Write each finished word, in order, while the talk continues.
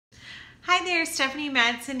Hi there, Stephanie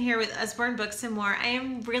Madsen here with Usborne Books and More. I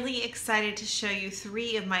am really excited to show you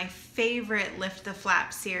 3 of my favorite Lift the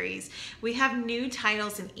Flap series. We have new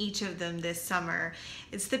titles in each of them this summer.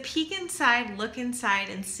 It's the Peek Inside, Look Inside,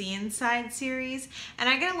 and See Inside series, and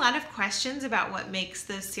I get a lot of questions about what makes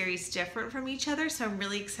those series different from each other, so I'm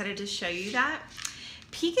really excited to show you that.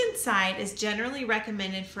 Peek Inside is generally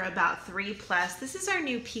recommended for about 3+. This is our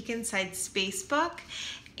new Peek Inside Space book.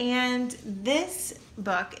 And this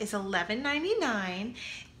book is $11.99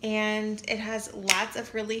 and it has lots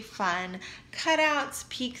of really fun cutouts,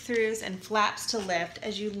 peek-throughs, and flaps to lift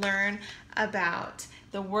as you learn about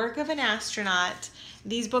the work of an astronaut.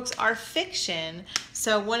 These books are fiction,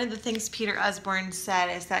 so one of the things Peter Usborne said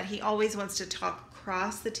is that he always wants to talk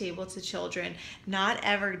across the table to children, not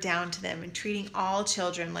ever down to them, and treating all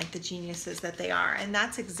children like the geniuses that they are. And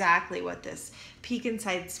that's exactly what this Peek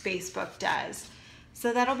Inside Space book does.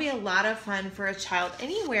 So that'll be a lot of fun for a child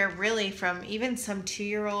anywhere really, from even some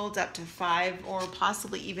 2-year-olds up to 5 or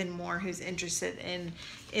possibly even more who's interested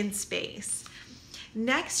in space.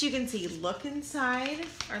 Next, you can see Look Inside.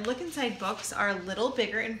 Our Look Inside books are a little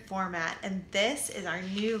bigger in format, and this is our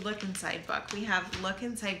new Look Inside book. We have Look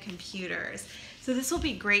Inside Computers. So this will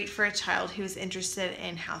be great for a child who's interested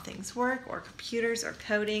in how things work, or computers, or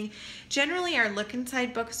coding. Generally, our Look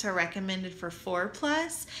Inside books are recommended for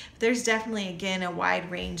 4+. There's definitely, again, a wide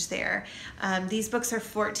range there. These books are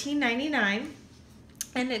 $14.99.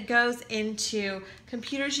 And it goes into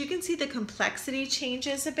computers. You can see the complexity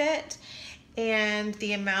changes a bit and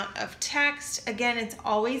the amount of text. Again, it's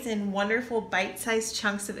always in wonderful bite-sized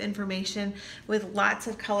chunks of information with lots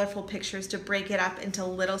of colorful pictures to break it up into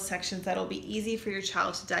little sections that'll be easy for your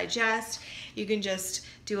child to digest. You can just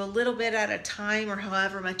do a little bit at a time, or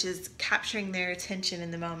however much is capturing their attention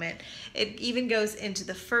in the moment. It even goes into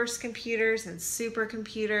the first computers and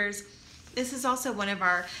supercomputers. This is also one of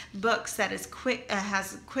our books that is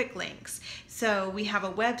has quick links. So we have a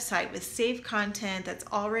website with saved content that's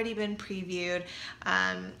already been previewed.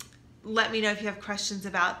 Let me know if you have questions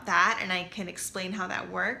about that and I can explain how that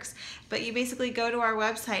works. But you basically go to our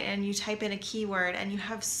website and you type in a keyword and you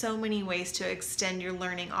have so many ways to extend your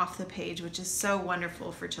learning off the page, which is so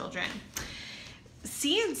wonderful for children.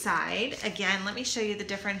 See Inside, again, let me show you the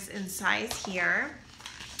difference in size here.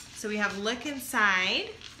 So we have Look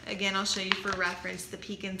Inside. Again, I'll show you for reference the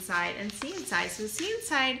Peek Inside and See Inside. So See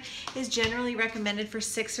Inside is generally recommended for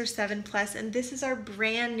 6 or 7+, and this is our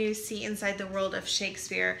brand new See Inside the World of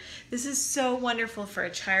Shakespeare. This is so wonderful for a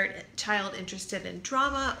child interested in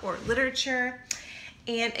drama or literature.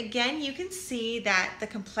 And again, you can see that the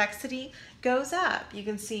complexity goes up. You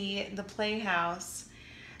can see the playhouse.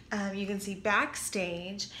 You can see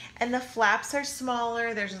backstage, and the flaps are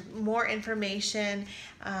smaller. There's more information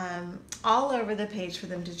all over the page for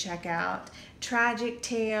them to check out. Tragic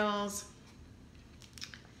tales,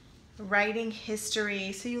 writing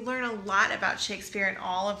history. So you learn a lot about Shakespeare and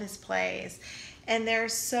all of his plays. And there are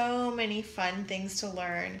so many fun things to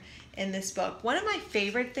learn in this book. One of my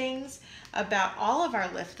favorite things about all of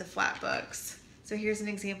our Lift the Flap books, so here's an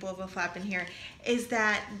example of a flap in here, is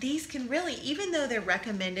that these can really, even though they're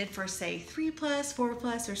recommended for say 3+,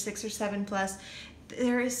 4+, or 6 or 7+,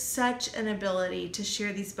 there is such an ability to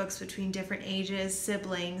share these books between different ages,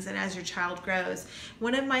 siblings, and as your child grows.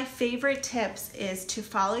 One of my favorite tips is to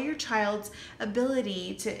follow your child's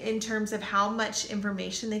ability in terms of how much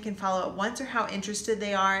information they can follow at once or how interested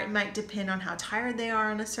they are. It might depend on how tired they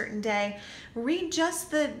are on a certain day. Read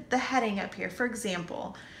just the heading up here. For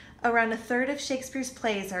example, around 1/3 of Shakespeare's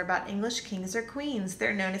plays are about English kings or queens.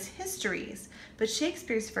 They're known as histories, but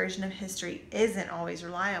Shakespeare's version of history isn't always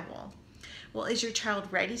reliable. Well, is your child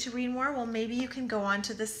ready to read more? Well, maybe you can go on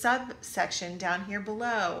to the subsection down here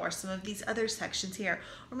below, or some of these other sections here.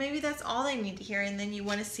 Or maybe that's all they need to hear, and then you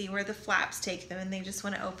want to see where the flaps take them, and they just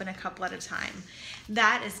want to open a couple at a time.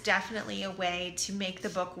 That is definitely a way to make the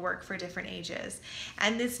book work for different ages.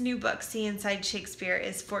 And this new book, See Inside Shakespeare,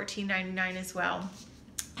 is $14.99 as well.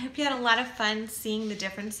 I hope you had a lot of fun seeing the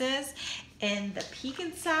differences in the Peek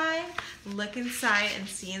Inside, Look Inside, and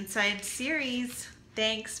See Inside series.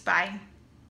 Thanks, bye.